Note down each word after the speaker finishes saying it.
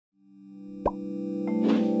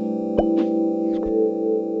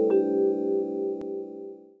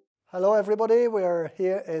Hello everybody, we're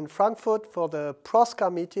here in Frankfurt for the PROSCA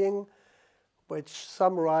meeting, which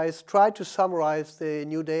tried to summarize the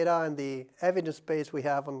new data and the evidence base we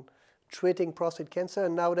have on treating prostate cancer.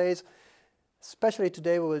 And nowadays, especially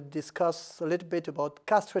today, we will discuss a little bit about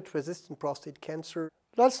castrate-resistant prostate cancer.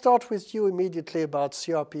 Let's start with you immediately about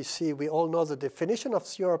CRPC. We all know the definition of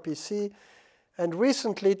CRPC, and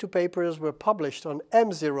recently 2 papers were published on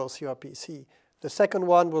mCRPC. The second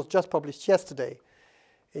one was just published yesterday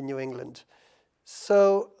in New England.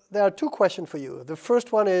 So there are 2 questions for you. The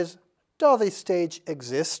first one is, does this stage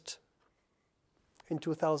exist in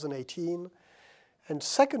 2018? And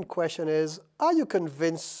second question is, are you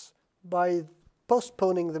convinced by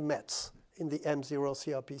postponing the mets in the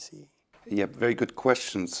mCRPC? Yeah, very good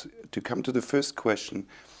questions. To come to the first question,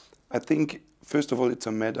 I think, first of all, it's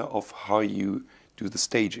a matter of how you do the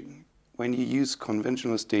staging. When you use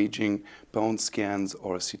conventional staging, bone scans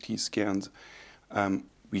or CT scans,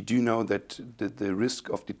 we do know that the risk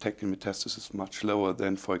of detecting metastasis is much lower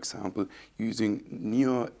than, for example, using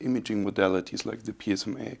newer imaging modalities like the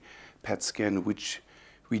PSMA PET scan, which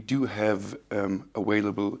we do have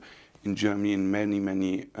available in Germany in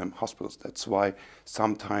many hospitals. That's why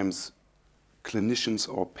sometimes clinicians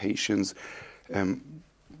or patients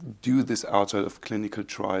do this outside of clinical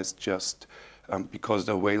trials just because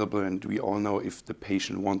they're available, and we all know if the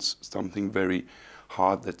patient wants something very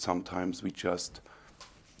hard that sometimes we just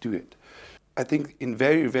do it. I think in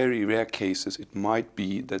very rare cases it might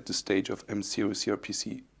be that the stage of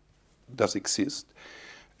mCRPC does exist,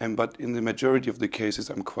 but in the majority of the cases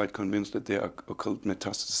I'm quite convinced that there are occult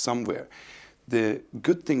metastases somewhere. The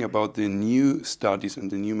good thing about the new studies and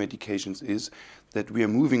the new medications is that we are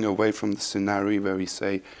moving away from the scenario where we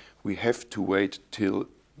say we have to wait till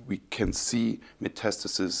we can see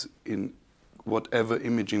metastasis in whatever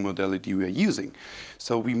imaging modality we are using.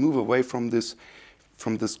 So we move away from this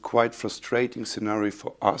quite frustrating scenario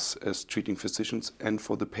for us as treating physicians and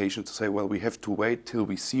for the patient to say, well, we have to wait till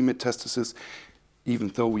we see metastasis, even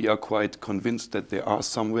though we are quite convinced that there are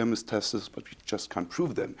somewhere metastases, but we just can't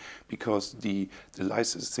prove them because the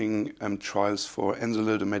licensing trials for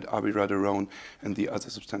enzalutamide, abiraterone, and the other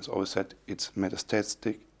substance always said it's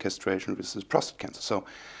metastatic castration-resistant prostate cancer. So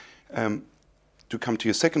to come to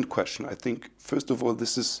your second question, I think, first of all,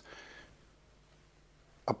 this is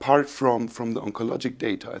apart from the oncologic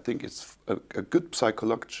data, I think it's a good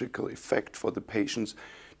psychological effect for the patients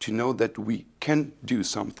to know that we can do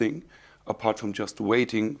something apart from just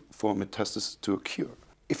waiting for metastasis to occur.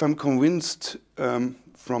 If I'm convinced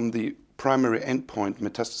from the primary endpoint,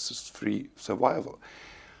 metastasis-free survival,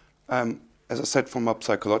 as I said, from a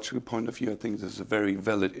psychological point of view, I think this is a very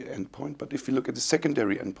valid endpoint. But if you look at the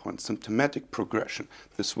secondary endpoint, symptomatic progression,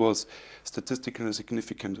 this was statistically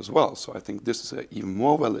significant as well. So I think this is an even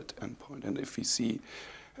more valid endpoint. And if we see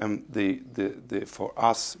the for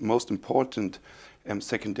us most important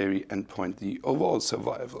secondary endpoint, the overall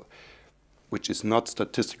survival, which is not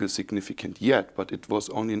statistically significant yet, but it was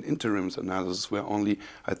only an interim analysis where only,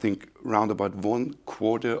 I think, round about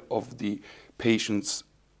 1/4 of the patients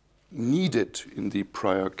needed in the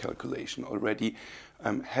prior calculation already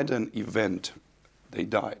had an event, they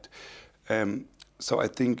died. So I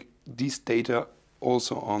think these data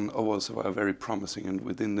also on overall survival are very promising, and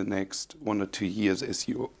within the next 1 or 2 years, as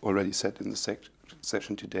you already said in the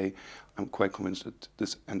session today, I'm quite convinced that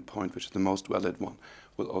this endpoint, which is the most valid one,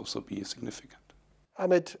 will also be significant.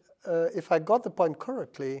 Amit, if I got the point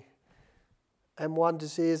correctly, M1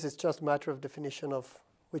 disease is just a matter of definition of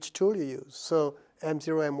which tool you use. So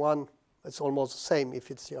M0, M1, it's almost the same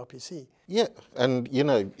if it's CRPC. Yeah, and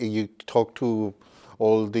you talk to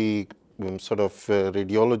all the sort of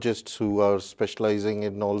radiologists who are specializing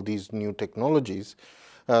in all these new technologies.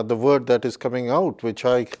 The word that is coming out, which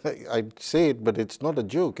I say it, but it's not a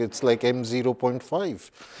joke. It's like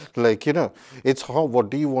M0.5. Like, it's what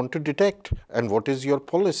do you want to detect and what is your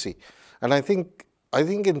policy? And I think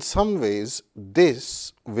in some ways,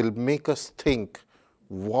 this will make us think,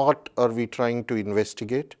 what are we trying to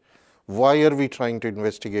investigate? Why are we trying to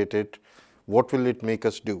investigate it? What will it make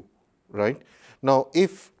us do, right? Now,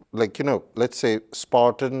 if, let's say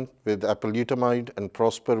SPARTEN with apalutamide and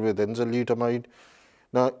PROSPER with enzalutamide,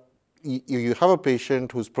 now you have a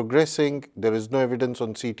patient who's progressing, there is no evidence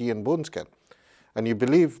on CT and bone scan, and you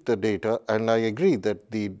believe the data, and I agree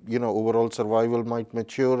that the overall survival might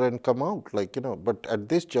mature and come out, but at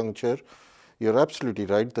this juncture, you're absolutely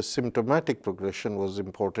right, the symptomatic progression was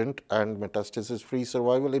important, and metastasis-free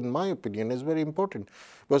survival, in my opinion, is very important.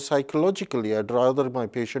 But psychologically, I'd rather my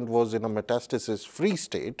patient was in a metastasis-free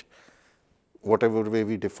state whatever way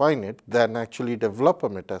we define it, than actually develop a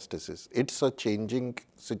metastasis. It's a changing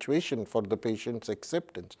situation for the patient's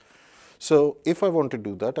acceptance. So if I want to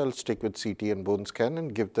do that, I'll stick with CT and bone scan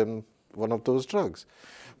and give them one of those drugs.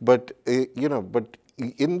 But, but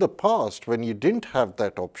in the past, when you didn't have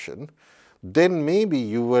that option, then maybe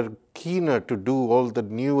you were keener to do all the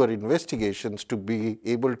newer investigations to be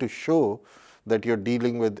able to show that you're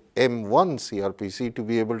dealing with M1 CRPC to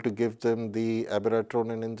be able to give them the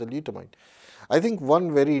abiraterone and enzalutamide. I think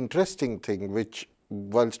one very interesting thing, which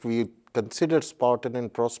whilst we consider SPARTEN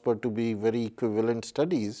and PROSPER to be very equivalent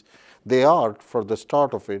studies, they are for the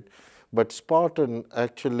start of it, but SPARTEN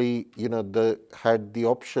actually, had the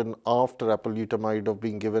option after apalutamide of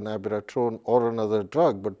being given abiraterone or another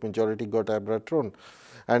drug, but majority got abiraterone.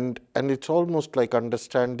 And it's almost like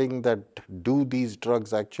understanding that do these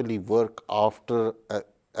drugs actually work after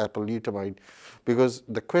apalutamide? Because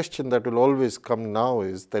the question that will always come now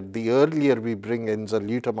is that the earlier we bring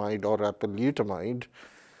enzalutamide or apalutamide,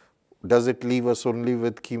 does it leave us only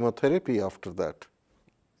with chemotherapy after that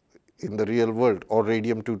in the real world, or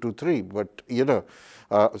radium-223? But,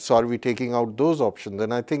 so are we taking out those options?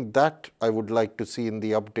 And I think that I would like to see in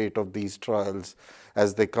the update of these trials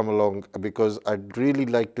as they come along, because I'd really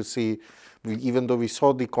like to see, even though we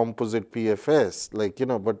saw the composite PFS,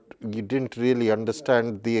 but you didn't really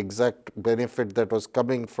understand the exact benefit that was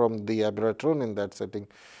coming from the abiraterone in that setting.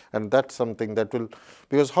 And that's something that will,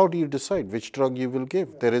 because how do you decide which drug you will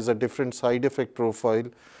give? There is a different side effect profile,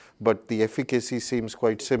 but the efficacy seems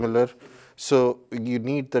quite similar. So you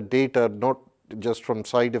need the data not just from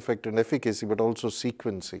side effect and efficacy, but also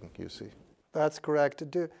sequencing, you see. That's correct.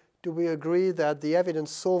 Do we agree that the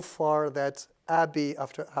evidence so far that ABI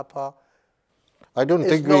after APA I don't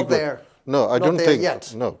think not there? No, I not don't there think.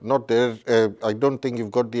 Yet. No, not there. I don't think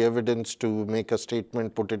you've got the evidence to make a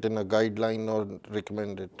statement, put it in a guideline, or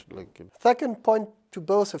recommend it. Second point to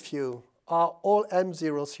both of you: are all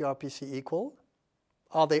M0 CRPC equal?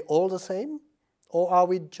 Are they all the same, or are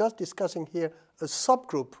we just discussing here a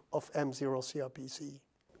subgroup of M0 CRPC?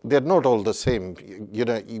 They're not all the same.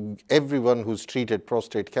 Everyone who's treated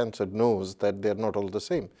prostate cancer knows that they're not all the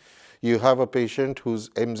same. You have a patient who's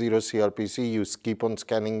M0 CRPC, you keep on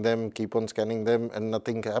scanning them, and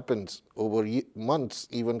nothing happens over months,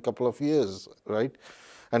 even couple of years, right?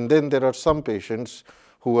 And then there are some patients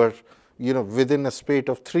who are, within a spate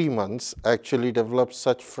of 3 months, actually develop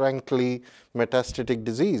such frankly metastatic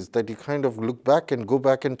disease that you kind of look back and go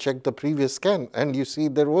back and check the previous scan, and you see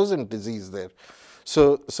there wasn't disease there.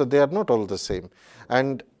 So they are not all the same.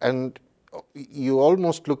 And you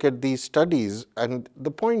almost look at these studies, and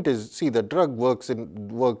the point is, see, the drug worked in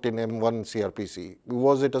M1 CRPC.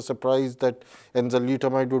 Was it a surprise that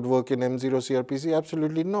enzalutamide would work in M0 CRPC?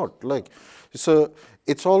 Absolutely not. So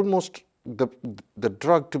it's almost the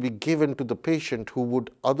drug to be given to the patient who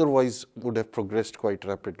would otherwise have progressed quite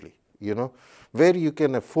rapidly. Where you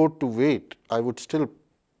can afford to wait, I would still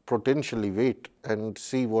potentially wait and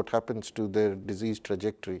see what happens to their disease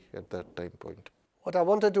trajectory at that time point. What I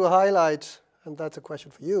wanted to highlight, and that's a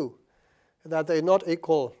question for you, that they're not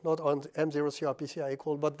equal, not on M0 CRPC are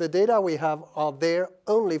equal, but the data we have are there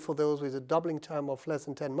only for those with a doubling time of less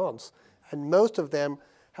than 10 months. And most of them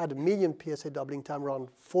had a median PSA doubling time around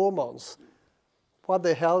 4 months. What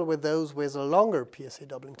the hell with those with a longer PSA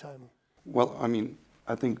doubling time? Well,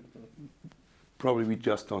 I think probably we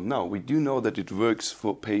just don't know. We do know that it works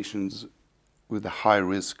for patients with a high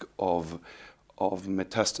risk of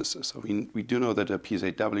metastasis. So we do know that a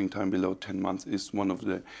PSA doubling time below 10 months is one of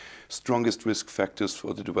the strongest risk factors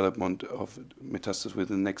for the development of metastasis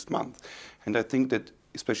within the next month. And I think that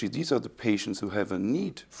especially these are the patients who have a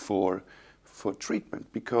need for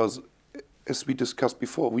treatment, because as we discussed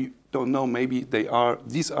before, we don't know, maybe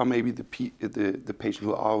these are maybe the patients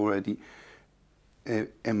who are already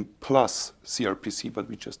M plus CRPC, but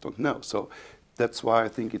we just don't know. So that's why I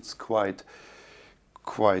think it's quite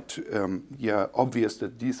obvious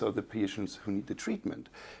that these are the patients who need the treatment.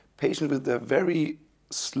 Patients with a very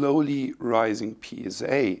slowly rising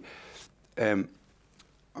PSA,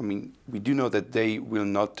 we do know that they will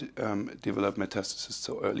not develop metastasis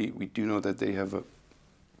so early. We do know that they have a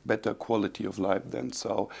better quality of life then.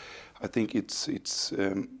 So I think it's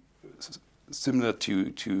similar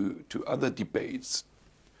to other debates.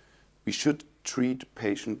 We should treat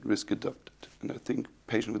patient risk adapted, and I think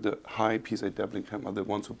patients with a high PSA doubling time are the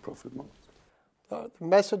ones who profit most. The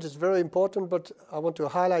message is very important, but I want to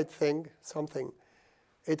highlight something.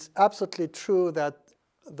 It's absolutely true that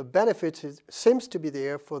the benefit seems to be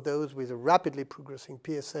there for those with a rapidly progressing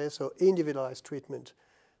PSA, so individualized treatment.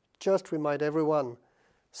 Just remind everyone,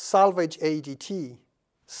 salvage ADT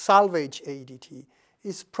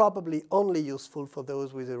is probably only useful for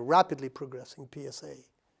those with a rapidly progressing PSA.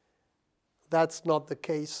 That's not the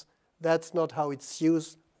case. That's not how it's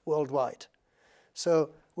used worldwide. So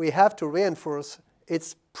we have to reinforce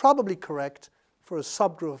it's probably correct for a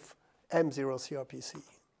subgroup of mCRPC.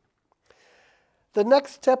 The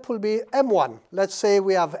next step will be M1. Let's say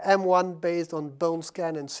we have M1 based on bone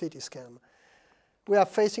scan and CT scan. We are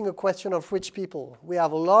facing a question of rich people. We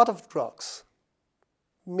have a lot of drugs.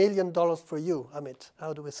 $1 million for you, Amit.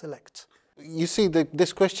 How do we select? You see,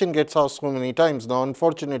 this question gets asked so many times. Now,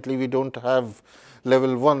 unfortunately, we don't have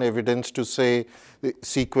level 1 evidence to say the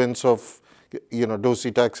sequence of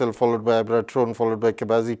docetaxel followed by abiraterone followed by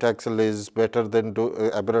cabazitaxel is better than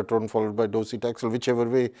abiraterone followed by docetaxel, whichever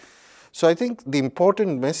way. So I think the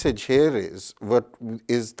important message here is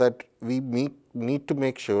that we need to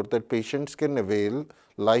make sure that patients can avail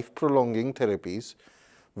life-prolonging therapies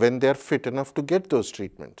when they are fit enough to get those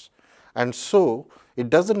treatments. And so it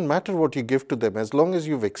doesn't matter what you give to them, as long as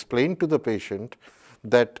you've explained to the patient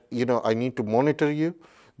that, I need to monitor you.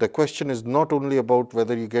 The question is not only about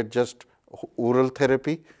whether you get just oral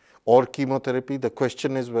therapy or chemotherapy. The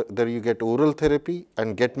question is whether you get oral therapy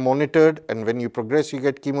and get monitored, and when you progress you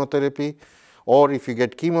get chemotherapy, or if you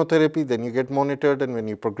get chemotherapy then you get monitored, and when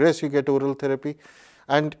you progress you get oral therapy,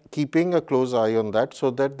 and keeping a close eye on that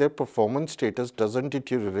so that their performance status doesn't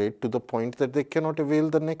deteriorate to the point that they cannot avail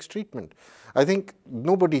the next treatment. I think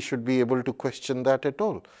nobody should be able to question that at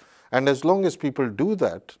all. And as long as people do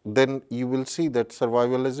that, then you will see that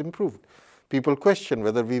survival has improved. People question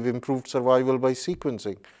whether we've improved survival by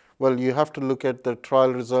sequencing. Well, you have to look at the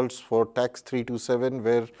trial results for TAX327,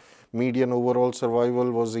 where median overall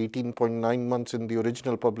survival was 18.9 months in the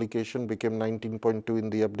original publication, became 19.2 in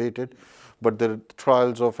the updated. But the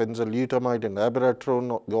trials of enzalutamide and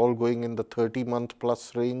abiraterone all going in the 30-month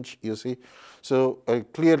plus range, you see. So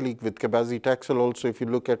clearly with cabazitaxel also, if you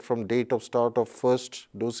look at from date of start of first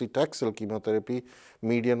docetaxel chemotherapy,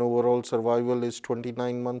 median overall survival is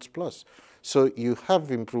 29 months plus. So you have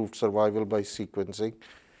improved survival by sequencing.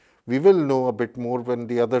 We will know a bit more when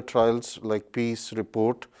the other trials like PEACE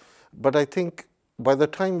report, but I think by the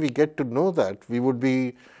time we get to know that, we would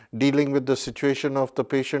be dealing with the situation of the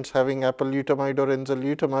patients having apalutamide or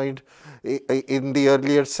enzalutamide in the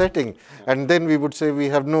earlier setting. And then we would say we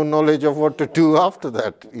have no knowledge of what to do after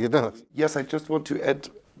that, Yes, I just want to add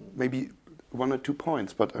maybe 1 or 2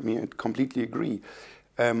 points, but I mean, I completely agree.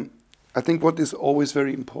 I think what is always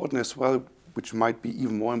very important as well, which might be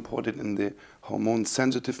even more important in the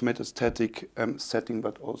hormone-sensitive metastatic setting,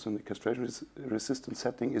 but also in the castration-resistant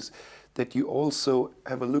setting, is that you also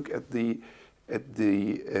have a look at the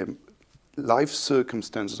life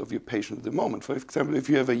circumstances of your patient at the moment. For example, if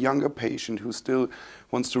you have a younger patient who still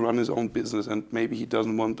wants to run his own business and maybe he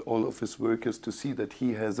doesn't want all of his workers to see that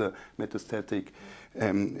he has a metastatic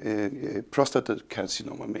prostate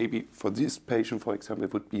carcinoma, maybe for this patient, for example,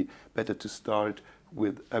 it would be better to start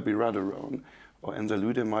with abiraterone or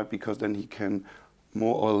enzalutamide, because then he can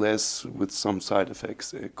more or less, with some side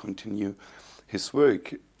effects, continue his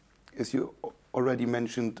work. As you already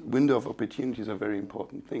mentioned, window of opportunity is a very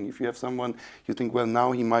important thing. If you have someone, you think, well,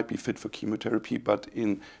 now he might be fit for chemotherapy, but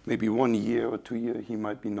in maybe 1 year or 2 years he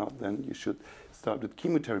might be not, then you should start with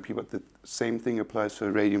chemotherapy. But the same thing applies for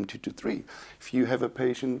radium-223. If you have a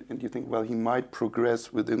patient and you think, well, he might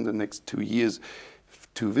progress within the next 2 years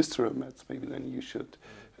to visceral mets, maybe then you should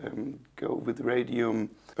go with radium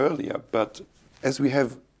earlier. But as we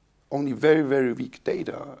have only very, very weak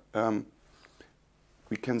data,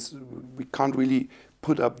 we can't really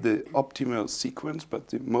put up the optimal sequence, but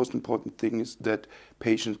the most important thing is that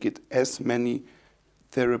patients get as many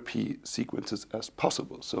therapy sequences as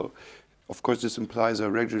possible. So, of course, this implies a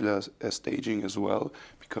regular staging as well,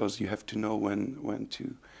 because you have to know when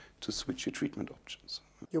to switch your treatment options.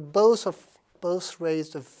 You both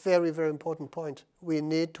raised a very, very important point. We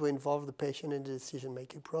need to involve the patient in the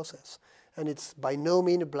decision-making process. And it's by no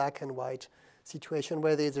means a black and white situation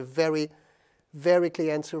where there's a very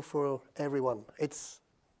clear answer for everyone.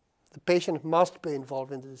 The patient must be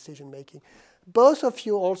involved in the decision-making. Both of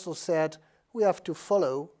you also said we have to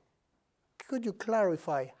follow. Could you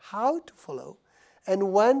clarify how to follow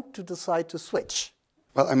and when to decide to switch?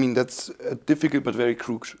 Well, I mean, that's a difficult but very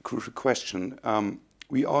crucial question.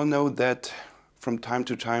 We all know that from time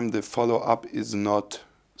to time the follow-up is not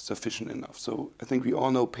sufficient enough. So I think we all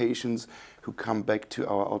know patients who come back to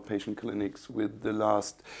our outpatient clinics with the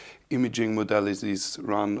last imaging modalities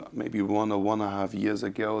run maybe 1 or 1.5 years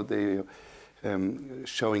ago. They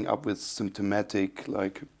showing up with symptomatic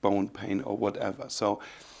like bone pain or whatever. So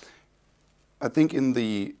I think in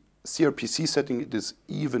the CRPC setting it is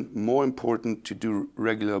even more important to do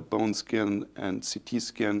regular bone scan and CT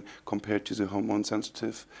scan compared to the hormone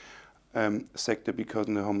sensitive sector, because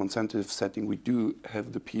in the hormone-sensitive setting we do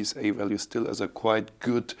have the PSA value still as a quite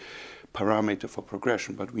good parameter for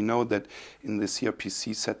progression. But we know that in the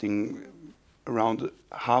CRPC setting, around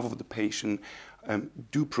half of the patient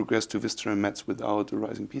do progress to visceral mets without a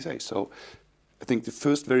rising PSA. So I think the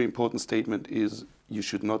first very important statement is you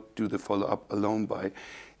should not do the follow-up alone by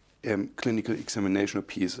clinical examination of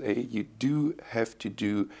PSA. You do have to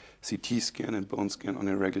do CT scan and bone scan on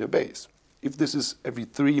a regular basis. If this is every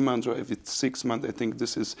 3 months or every 6 months, I think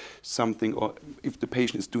this is something, or if the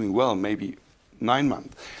patient is doing well, maybe 9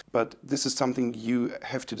 months. But this is something you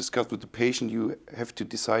have to discuss with the patient. You have to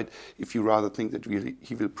decide if you rather think that really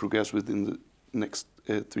he will progress within the next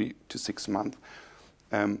 3 to 6 months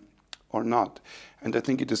or not. And I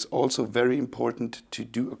think it is also very important to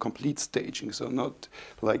do a complete staging. So not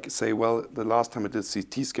like say, well, the last time I did a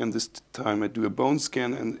CT scan, this time I do a bone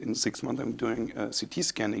scan, and in 6 months I'm doing a CT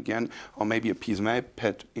scan again, or maybe a PSMA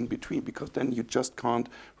PET in between, because then you just can't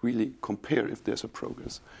really compare if there's a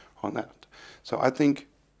progress on that. So I think,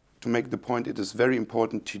 to make the point, it is very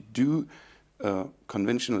important to do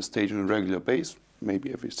conventional staging on a regular basis,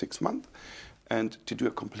 maybe every 6 months, and to do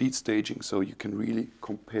a complete staging so you can really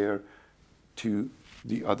compare to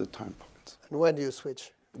the other time points. And when do you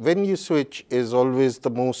switch? When you switch is always the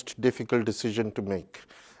most difficult decision to make.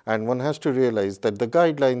 And one has to realize that the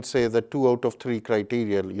guidelines say that 2 out of 3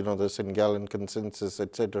 criteria, you know, the St. consensus,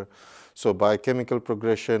 etc. So biochemical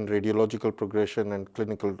progression, radiological progression, and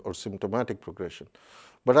clinical or symptomatic progression.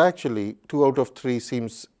 But actually, 2 out of 3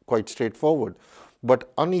 seems quite straightforward.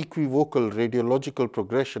 But unequivocal radiological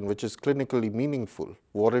progression, which is clinically meaningful,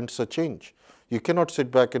 warrants a change. You cannot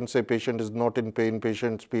sit back and say patient is not in pain,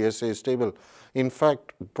 patient's PSA is stable. In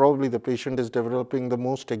fact, probably the patient is developing the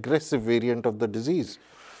most aggressive variant of the disease.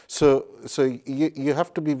 So you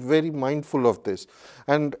have to be very mindful of this.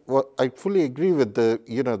 And I fully agree with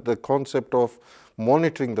the concept of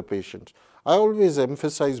monitoring the patients. I always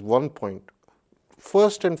emphasize one point.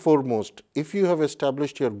 First and foremost, if you have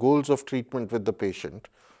established your goals of treatment with the patient,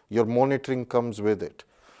 your monitoring comes with it.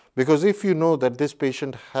 Because if you know that this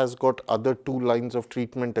patient has got other 2 lines of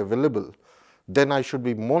treatment available, then I should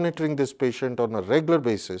be monitoring this patient on a regular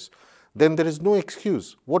basis. Then there is no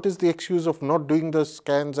excuse. What is the excuse of not doing the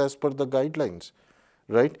scans as per the guidelines,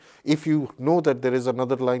 right? If you know that there is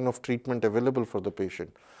another line of treatment available for the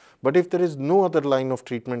patient. But if there is no other line of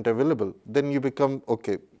treatment available, then you become,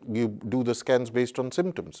 okay, you do the scans based on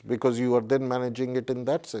symptoms, because you are then managing it in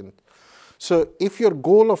that sense. So if your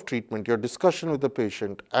goal of treatment, your discussion with the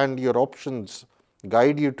patient, and your options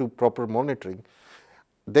guide you to proper monitoring,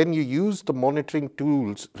 then you use the monitoring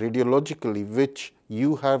tools radiologically, which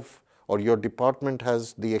you have or your department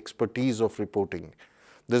has the expertise of reporting.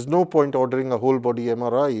 There's no point ordering a whole body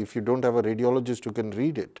MRI if you don't have a radiologist who can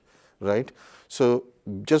read it, right? So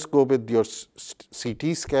just go with your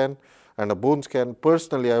CT scan and a bone scan.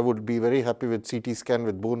 Personally, I would be very happy with CT scan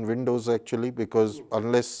with bone windows, actually, because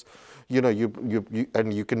unless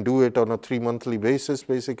and you can do it on a 3-monthly basis,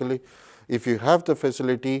 basically. If you have the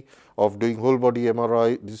facility of doing whole body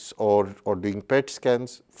MRIs or doing PET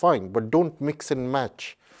scans, fine, but don't mix and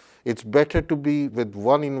match. It's better to be with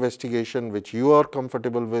one investigation which you are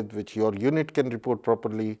comfortable with, which your unit can report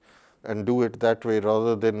properly, and do it that way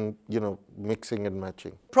rather than, mixing and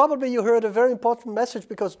matching. Probably you heard a very important message,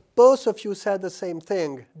 because both of you said the same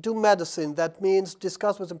thing. Do medicine. That means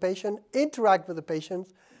discuss with the patient, interact with the patient.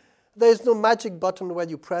 There is no magic button where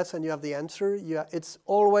you press and you have the answer. It's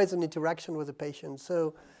always an interaction with the patient.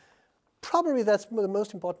 So probably that's the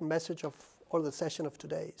most important message of all the session of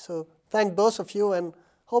today. So thank both of you, and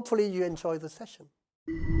hopefully you enjoy the session.